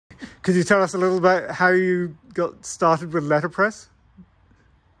Could you tell us a little about how you got started with letterpress?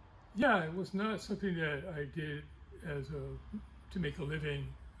 Yeah, it was not something that I did to make a living.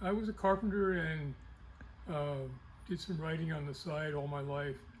 I was a carpenter and did some writing on the side all my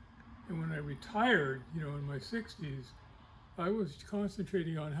life. And when I retired, in my 60s, I was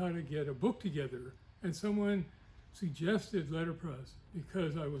concentrating on how to get a book together. And someone suggested letterpress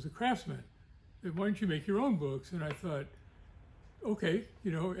because I was a craftsman. That why don't you make your own books? And I thought, okay,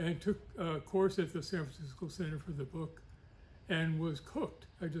 and took a course at the San Francisco Center for the Book and was hooked.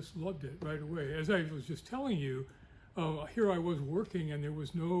 I just loved it right away. As I was just telling you, here I was working and there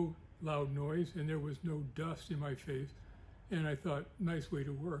was no loud noise and there was no dust in my face. And I thought, nice way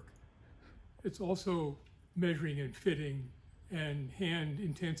to work. It's also measuring and fitting and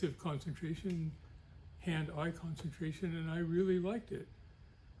hand-intensive concentration, hand-eye concentration, and I really liked it.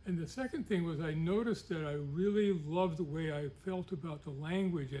 And the second thing was I noticed that I really loved the way I felt about the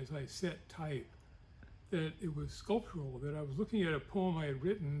language as I set type, that it was sculptural, that I was looking at a poem I had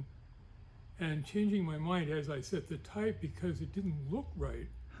written and changing my mind as I set the type because it didn't look right,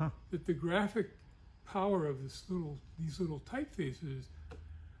 that the graphic power of these little typefaces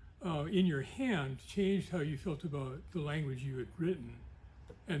in your hand changed how you felt about the language you had written.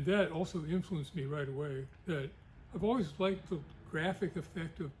 And that also influenced me right away, that I've always liked the graphic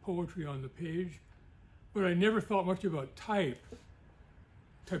effect of poetry on the page, but I never thought much about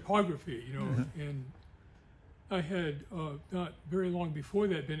typography, and I had not very long before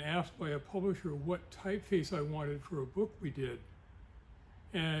that been asked by a publisher what typeface I wanted for a book we did,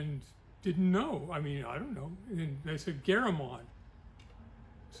 and didn't know. I mean, I don't know. And I said, Garamond.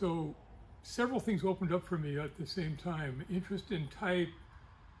 So several things opened up for me at the same time. Interest in type,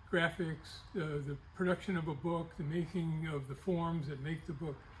 graphics, the production of a book, the making of the forms that make the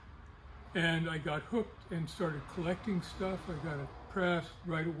book. And I got hooked and started collecting stuff. I got a press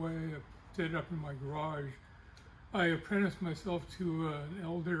right away. I set it up in my garage. I apprenticed myself to an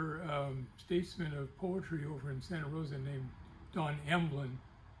elder statesman of poetry over in Santa Rosa named Don Emblin,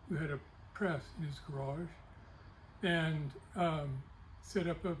 who had a press in his garage, and set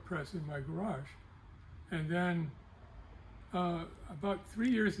up a press in my garage. And then about 3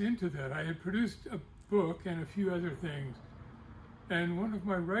 years into that, I had produced a book and a few other things. And one of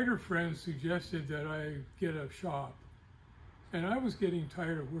my writer friends suggested that I get a shop. And I was getting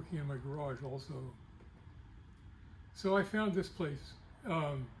tired of working in my garage also. So I found this place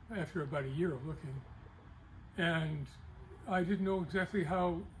after about a year of looking. And I didn't know exactly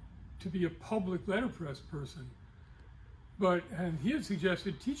how to be a public letterpress person. And he had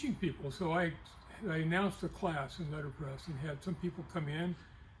suggested teaching people, so I announced a class in letterpress and had some people come in,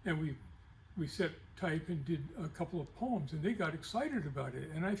 and we set type and did a couple of poems, and they got excited about it.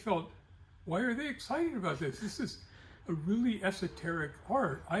 And I felt, why are they excited about this? This is a really esoteric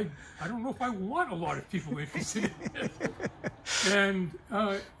art. I don't know if I want a lot of people interested in this. And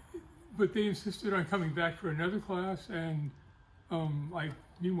but they insisted on coming back for another class, and I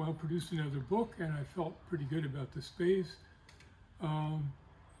meanwhile produced another book, and I felt pretty good about the space.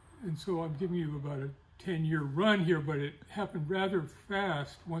 And so I'm giving you about a 10-year run here, but it happened rather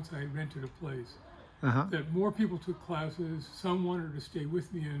fast once I rented a place. That more people took classes, some wanted to stay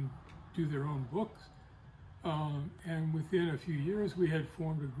with me and do their own books. And within a few years, we had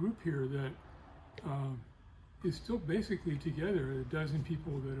formed a group here that is still basically together, a dozen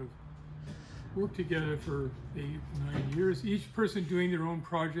people that have worked together for 8, 9 years, each person doing their own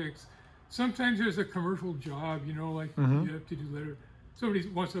projects. Sometimes there's a commercial job, like you have to do letter. Somebody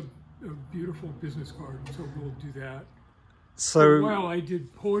wants a beautiful business card, so we'll do that. So for a while I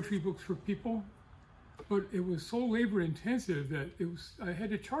did poetry books for people, but it was so labor intensive that I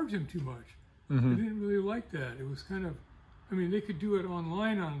had to charge them too much. I didn't really like that. It was kind of, they could do it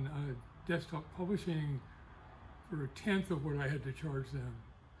online on desktop publishing for 1/10 of what I had to charge them.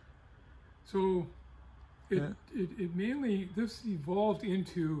 So it mainly, this evolved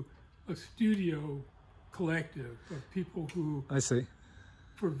into a studio collective of people who, I see,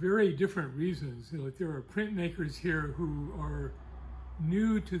 for very different reasons. Like there are printmakers here who are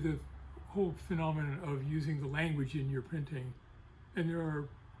new to the whole phenomenon of using the language in your printing, and there are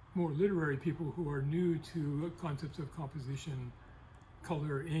more literary people who are new to concepts of composition,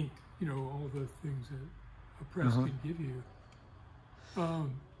 color, ink, all the things that a press can give you.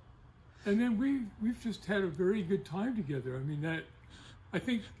 And then we've just had a very good time together. I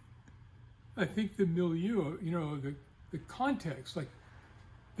think the milieu, the context, like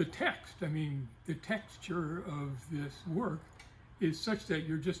the text, the texture of this work is such that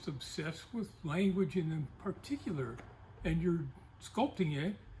you're just obsessed with language in particular, and you're sculpting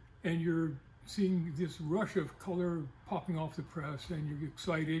it, and you're seeing this rush of color popping off the press, and you're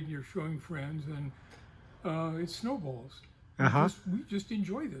excited, you're showing friends, and it snowballs. We just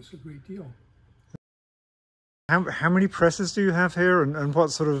enjoy this a great deal. How many presses do you have here, and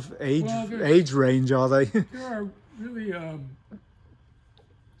what sort of age range are they? There are really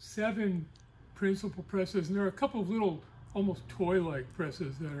 7 principal presses, and there are a couple of little, almost toy-like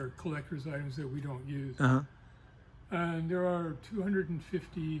presses that are collector's items that we don't use. And there are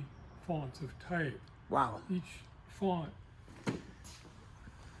 250 fonts of type. Wow. Each font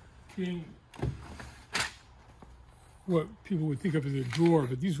being what people would think of as a drawer,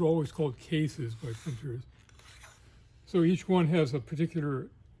 but these are always called cases by printers. So each one has a particular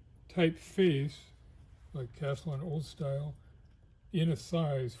typeface, like Castellan Old Style, in a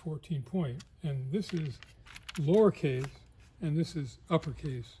size 14 point. And this is lowercase, and this is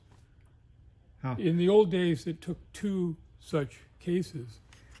uppercase. Huh. In the old days, it took 2 such cases,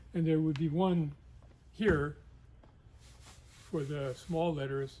 and there would be one here for the small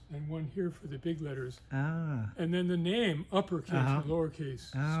letters and one here for the big letters. And then the name, uppercase and lowercase,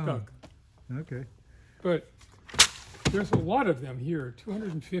 stuck. Okay. But there's a lot of them here,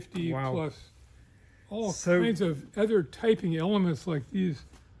 250 plus all kinds of other typing elements like these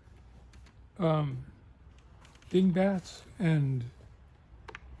dingbats and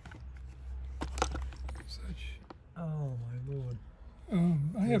such. Oh my Lord.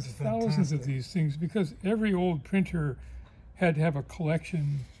 I have thousands of these things because every old printer had to have a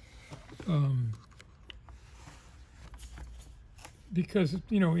collection because,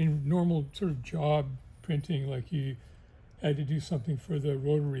 you know, in normal sort of job printing, like you had to do something for the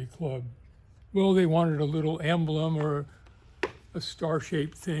Rotary Club. Well, they wanted a little emblem or a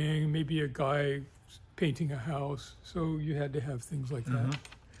star-shaped thing, maybe a guy painting a house. So you had to have things like that.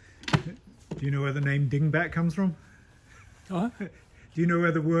 Do you know where the name dingbat comes from? Huh? Do you know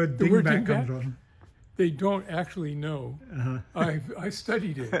where the word dingbat comes from? They don't actually know. I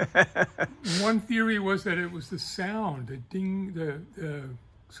studied it. One theory was that it was the sound, the ding, the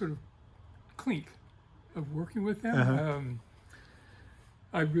sort of clink of working with them.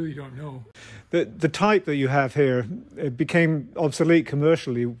 I really don't know. The type that you have here, it became obsolete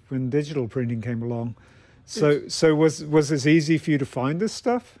commercially when digital printing came along. So was this easy for you to find this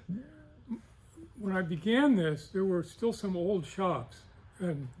stuff? When I began this, there were still some old shops,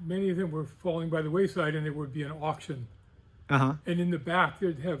 and many of them were falling by the wayside, and there would be an auction. And in the back,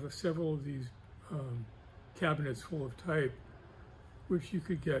 they'd have several of these cabinets full of type, which you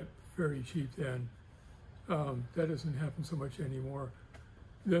could get very cheap then. That doesn't happen so much anymore.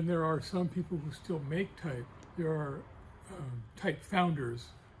 Then there are some people who still make type. There are type founders.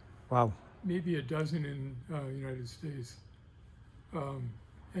 Wow. Maybe a dozen in the United States.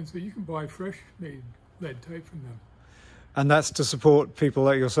 And so you can buy fresh made lead type from them. And that's to support people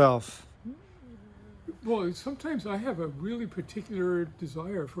like yourself? Well, sometimes I have a really particular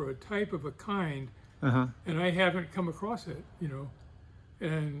desire for a type of a kind, and I haven't come across it, you know.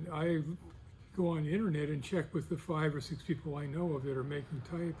 And I go on the internet and check with the 5 or 6 people I know of that are making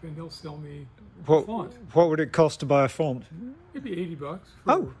type, and they'll sell me a font. What would it cost to buy a font? Maybe $80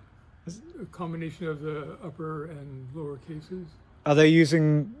 for a combination of the upper and lower cases. Are they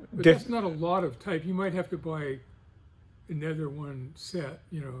using... But that's not a lot of type. You might have to buy another one set,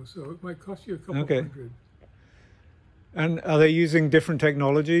 you know, so it might cost you a couple $100. And are they using different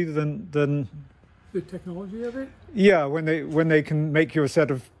technology than... The technology of it? Yeah, when they can make you a set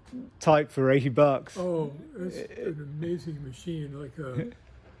of type for $80. Oh, it's an amazing machine. Like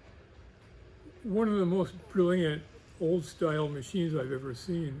one of the most brilliant old style machines I've ever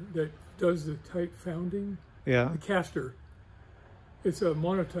seen that does the type founding. Yeah. The caster. It's a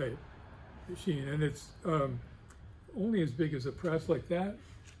monotype machine, and it's only as big as a press like that.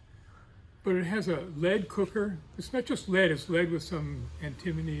 But it has a lead cooker. It's not just lead, it's lead with some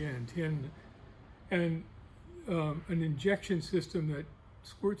antimony and tin, and an injection system that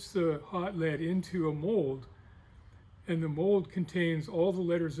squirts the hot lead into a mold, and the mold contains all the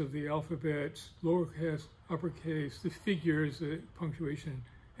letters of the alphabet, lowercase, uppercase, the figures, the punctuation,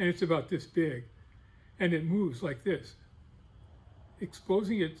 and it's about this big. And it moves like this.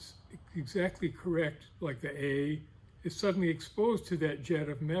 Exposing it's exactly correct, like the A, is suddenly exposed to that jet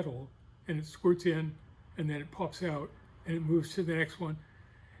of metal, and it squirts in, and then it pops out, and it moves to the next one.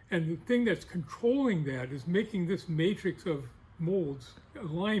 And the thing that's controlling that is making this matrix of molds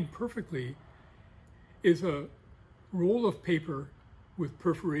align perfectly is a roll of paper with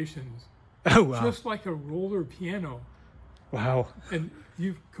perforations. Oh, wow. Just like a roller piano. Wow. And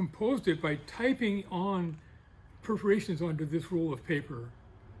you've composed it by typing on perforations onto this roll of paper.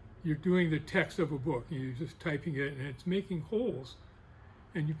 You're doing the text of a book, and you're just typing it, and it's making holes.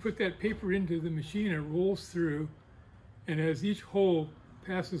 And you put that paper into the machine, and it rolls through, And as each hole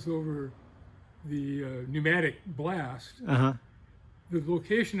passes over the pneumatic blast, Uh-huh. the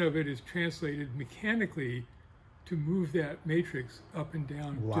location of it is translated mechanically to move that matrix up and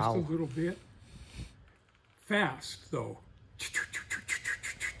down just Wow. a little bit. Fast, though.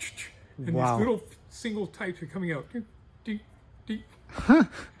 And Wow. these little single types are coming out. Ding, ding,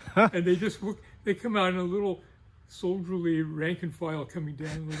 and they just look, they come out in a little soldierly rank and file coming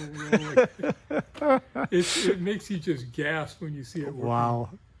down a little row. Like, it makes you just gasp when you see it working. Wow.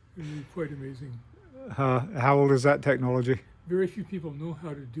 It's really quite amazing. How old is that technology? Very few people know how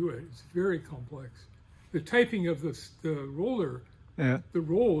to do it. It's very complex. The typing of the roller, Yeah. the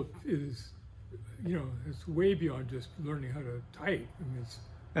roll is, you know, it's way beyond just learning how to type. I mean, it's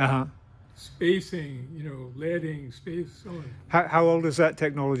Uh-huh. spacing, you know, leading, space, so on. How old is that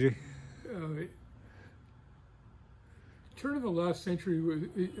technology? Turn of the last century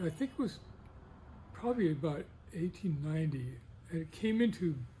I think it was probably about 1890, and it came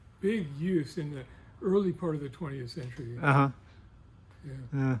into big use in the early part of the 20th century. Uh-huh. Yeah.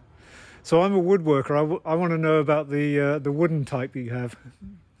 Yeah. So I'm a woodworker. I want to know about the wooden type you have.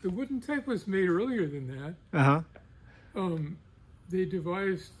 The wooden type was made earlier than that. Uh-huh. They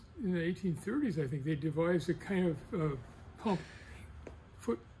devised in the 1830s, I think, they devised a kind of pump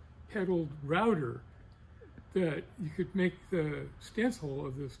foot-pedaled router that you could make the stencil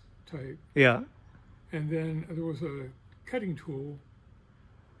of this type. Yeah. And then there was a cutting tool.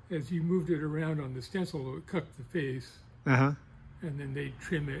 As you moved it around on the stencil, it would cut the face, Uh-huh. and then they'd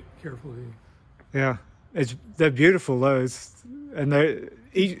trim it carefully. Yeah. They're beautiful, those. And they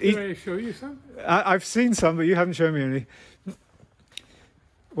Did I show you some? I've seen some, but you haven't shown me any.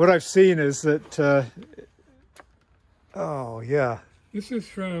 What I've seen is that, oh yeah, This is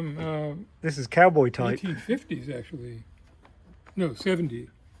from this is cowboy type. 1850s, actually. No,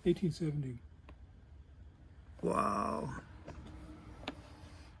 1870. Wow.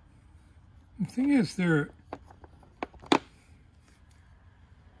 The thing is, they're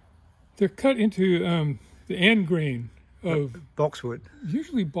cut into the end grain of Boxwood.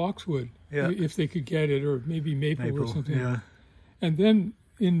 usually boxwood, Yeah. if they could get it, or maybe maple or something. Yeah. And then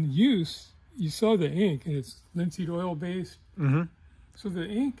in use, you saw the ink, and it's linseed oil based. Mm-hmm. So the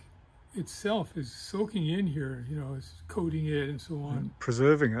ink itself is soaking in here, you know, it's coating it and so on.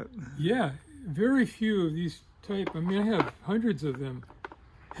 Preserving it. Yeah, very few of these type, I mean, I have hundreds of them,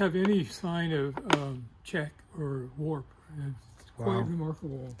 have any sign of check or warp. And it's quite Wow.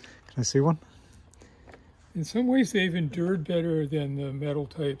 remarkable. Can I see one? In some ways, they've endured better than the metal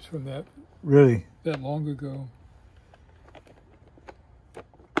types from that Really? long ago.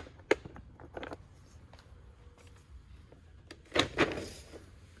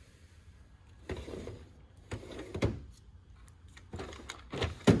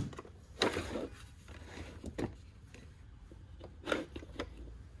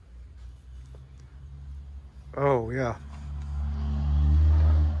 Oh yeah.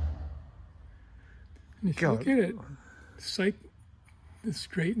 And if you look at it, the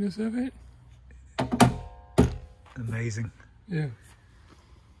straightness of it, Amazing. yeah.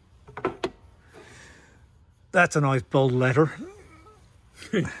 That's a nice bold letter.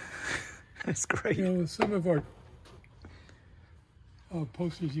 That's great. You know, some of our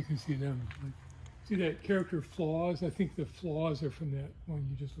posters, you can see them. Like, see that character flaws? I think the flaws are from that one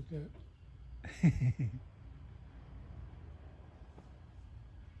you just looked at.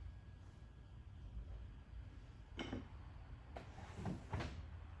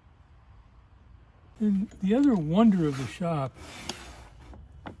 And the other wonder of the shop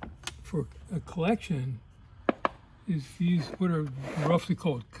for a collection is these, what are roughly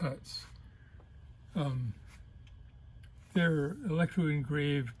called cuts. They're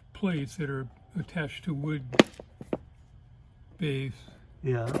electro-engraved plates that are attached to wood base,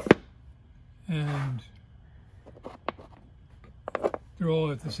 Yeah. and they're all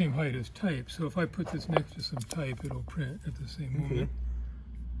at the same height as type. So if I put this next to some type, it'll print at the same moment.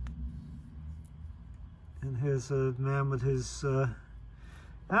 And here's a man with his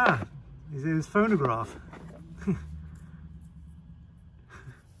his phonograph.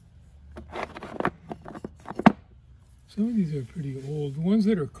 Some of these are pretty old. The ones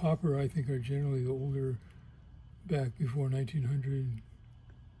that are copper, I think, are generally the older, back before 1900.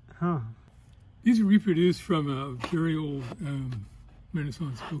 Huh. These are reproduced from a very old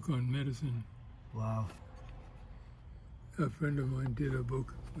Renaissance book on medicine. Wow. A friend of mine did a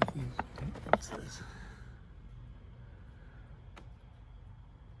book with these. What's this?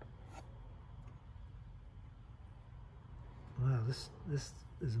 Wow, this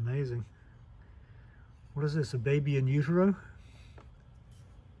is amazing. What is this, a baby in utero?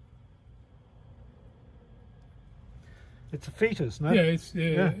 It's a fetus, no? Yeah, it's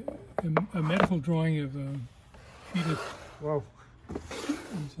a medical drawing of a fetus. Wow.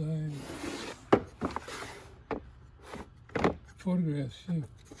 Inside. Photographs, yeah.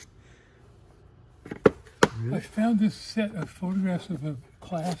 Really? I found this set of photographs of a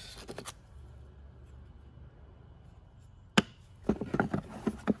class.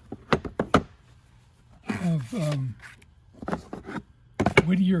 Of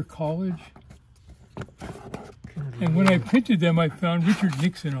Whittier College. And when I printed them, I found Richard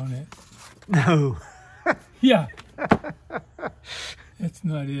Nixon on it. No. Yeah. That's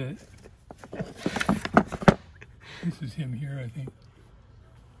not it. This is him here, I think.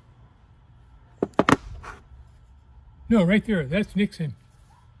 No, right there. That's Nixon.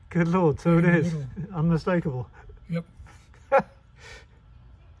 Good Lord, so it In the is. middle. Unmistakable. Yep.